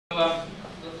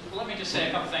let me just say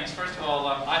a couple things. First of all,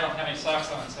 I don't have any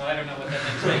socks on, so I don't know what that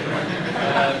makes me.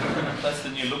 That's the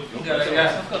new look.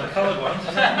 I've got a coloured one.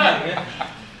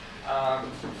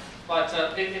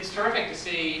 It's terrific to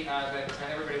see that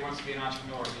everybody wants to be an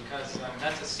entrepreneur, because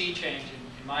that's a sea change,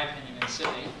 in my opinion, in the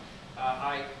city.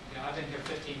 I've been here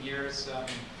 15 years, and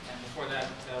before that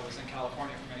was in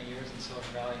California for many years, in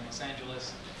Silicon Valley and Los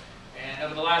Angeles. And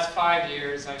over the last 5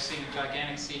 years, I've seen a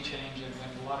gigantic sea change, and when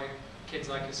a lot of kids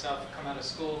like yourself come out of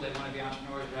school, they want to be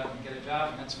entrepreneurs rather than get a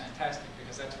job, and that's fantastic,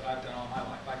 because that's what I've done all my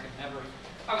life.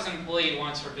 I was an employee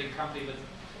once for a big company, but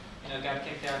got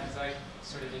kicked out because I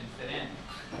sort of didn't fit in.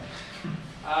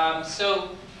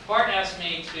 So Bart asked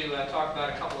me to talk about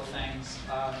a couple of things.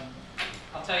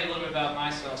 I'll tell you a little bit about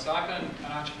myself. So I've been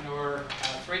an entrepreneur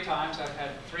 3 times. I've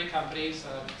had 3 companies,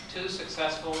 2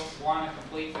 successful, 1 a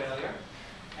complete failure.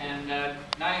 And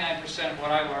 99% of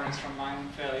what I learn is from my own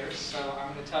failures. So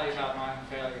I'm going to tell you about my own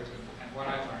failures and what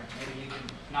I learned. Maybe you can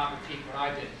not repeat what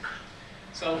I did.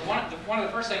 So one of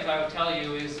the first things I would tell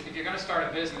you is, if you're going to start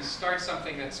a business, start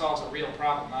something that solves a real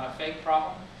problem, not a fake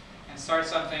problem. And start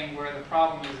something where the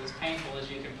problem is as painful as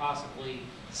you can possibly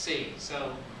see.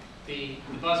 So the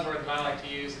buzzword that I like to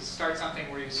use is start something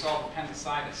where you solve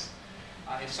appendicitis.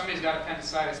 If somebody's got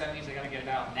appendicitis, that means they're going to get it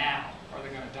out now, or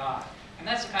they're going to die. And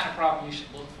that's the kind of problem you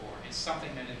should look for. It's something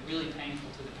that is really painful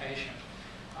to the patient,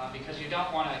 because you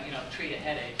don't want to, treat a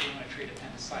headache. You want to treat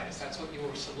appendicitis. That's what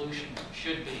your solution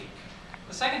should be.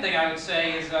 The second thing I would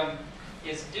say is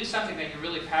do something that you're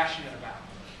really passionate about.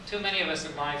 Too many of us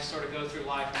in life sort of go through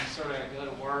life and we sort of go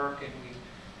to work and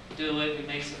we do it, we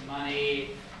make some money,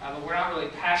 but we're not really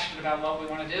passionate about what we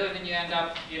want to do, and then you end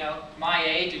up, my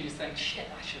age, and you think, shit,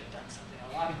 I should have done something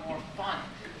a lot more fun.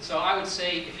 So I would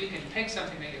say, if you can pick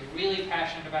something that you're really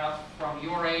passionate about from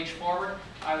your age forward,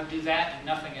 I would do that and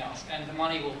nothing else, and the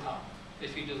money will come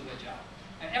if you do a good job.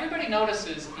 And everybody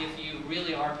notices if you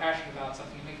really are passionate about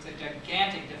something. It makes a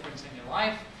gigantic difference in your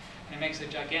life, and it makes a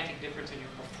gigantic difference in your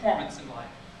performance in life.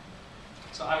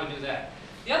 So I would do that.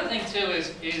 The other thing too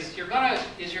is you're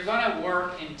gonna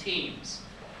work in teams.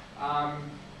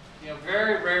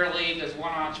 Very rarely does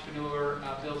one entrepreneur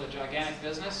build a gigantic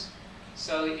business.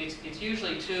 So it's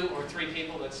usually 2 or 3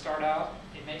 people that start out.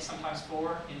 It may sometimes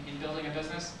 4 in building a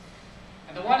business.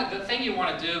 And the thing you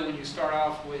want to do when you start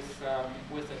off with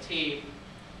a team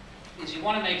is you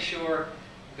want to make sure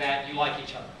that you like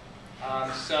each other.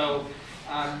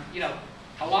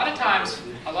 A lot of times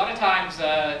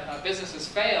businesses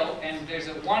fail, and there's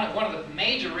one of the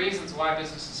major reasons why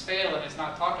businesses fail, and it's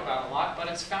not talked about a lot, but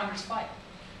it's founders fight.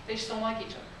 They just don't like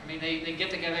each other. I mean, they get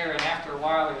together, and after a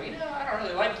while, they go, I don't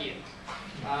really like you,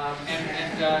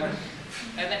 and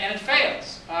it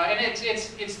fails. And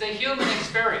it's the human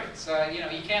experience.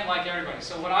 You can't like everybody.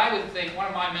 So what I would think, one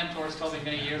of my mentors told me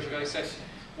many years ago, he said,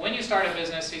 when you start a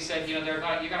business, he said, you're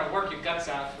going to work your guts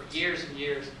out for years and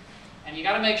years. And you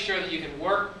got to make sure that you can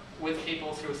work with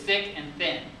people through thick and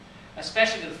thin,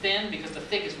 especially the thin, because the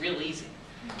thick is real easy.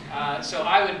 So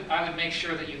I would make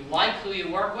sure that you like who you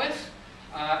work with,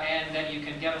 and that you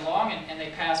can get along, and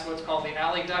they pass what's called the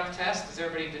alley duck test.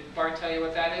 Did Bart tell you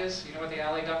what that is? You know what the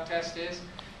alley duck test is?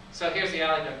 So here's the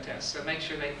alley duck test. So make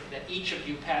sure that each of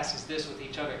you passes this with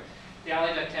each other. The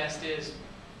alley duck test is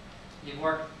you've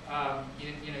worked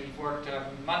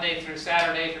Monday through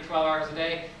Saturday for 12 hours a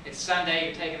day. It's Sunday,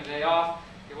 you're taking a day off.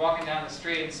 You're walking down the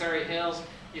street in Surrey Hills.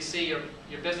 You see your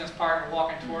business partner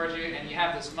walking towards you, and you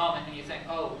have this moment, and you think,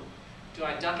 oh, do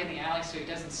I duck in the alley so he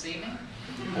doesn't see me?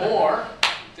 Or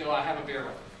do I have a beer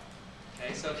with him?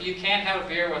 Okay, so if you can't have a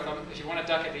beer with him, if you want to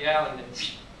duck at the alley, then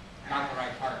not the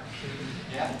right partner.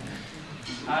 Yeah.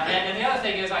 And the other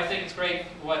thing is, I think it's great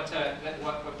what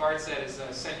Bart said is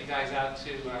sent you guys out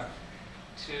to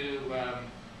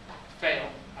fail.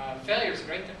 Failure is a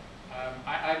great thing.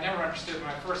 I've never understood, when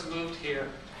I first moved here,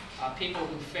 people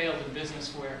who failed in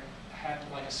business had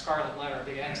like a scarlet letter, a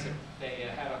big X that they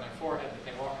had on their forehead that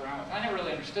they walked around with. I never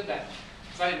really understood that,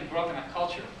 because I didn't grow up in that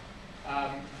culture.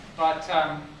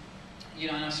 In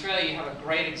Australia, you have a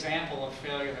great example of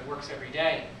failure that works every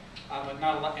day, but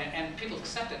not a lot, and people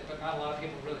accept it, but not a lot of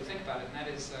people really think about it. And that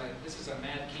is, this is a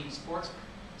mad keen sports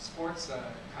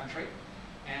country,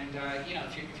 and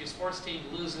if your sports team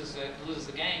loses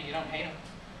the game, you don't hate them.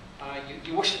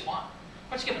 You wish it won,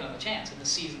 but you give it another chance, and the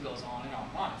season goes on and on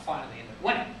and on, and finally they end up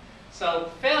winning.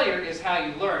 So failure is how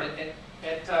you learn.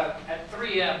 At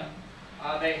 3M,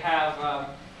 they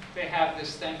have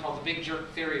this thing called the big jerk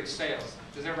theory of sales.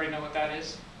 Does everybody know what that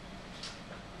is?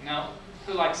 No?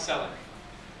 Who likes selling?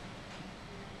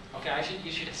 Okay,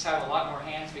 you should just have a lot more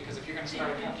hands, because if you're going to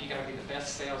start a company, you've got to be the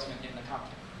best salesman in the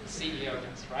company. The CEO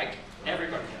does, right?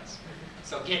 Everybody does.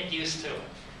 So get used to it.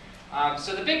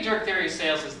 So the big jerk theory of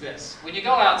sales is this. When you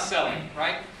go out selling,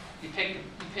 right, you pick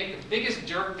the biggest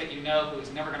jerk that you know who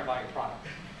is never going to buy your product,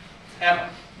 ever.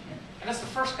 And that's the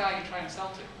first guy you try and sell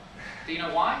to. Do you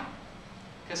know why?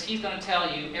 Because he's going to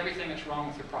tell you everything that's wrong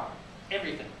with your product.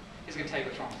 Everything. He's going to tell you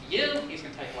what's wrong with you. He's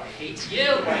going to tell you why he hates you,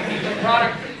 why he hates your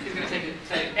product. He's going to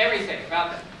tell you everything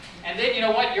about that. And then you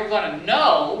know what? You're going to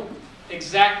know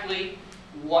exactly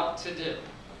what to do.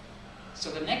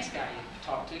 So the next guy you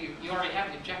talk to, you already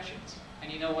have the objections,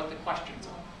 and you know what the questions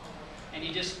are. And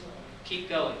you just keep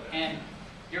going. And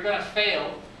you're going to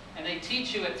fail, and they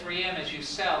teach you at 3M as you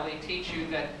sell, they teach you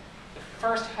that the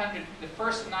first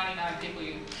 99 people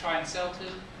you try and sell to,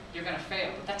 you're going to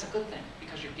fail. But that's a good thing,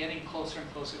 because you're getting closer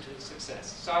and closer to the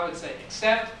success. So I would say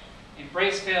accept,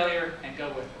 embrace failure, and go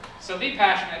with it. So be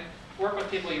passionate, work with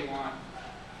people you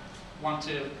want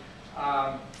to,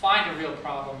 find a real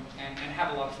problem, and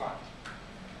have a lot of fun.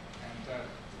 And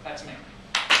that's me.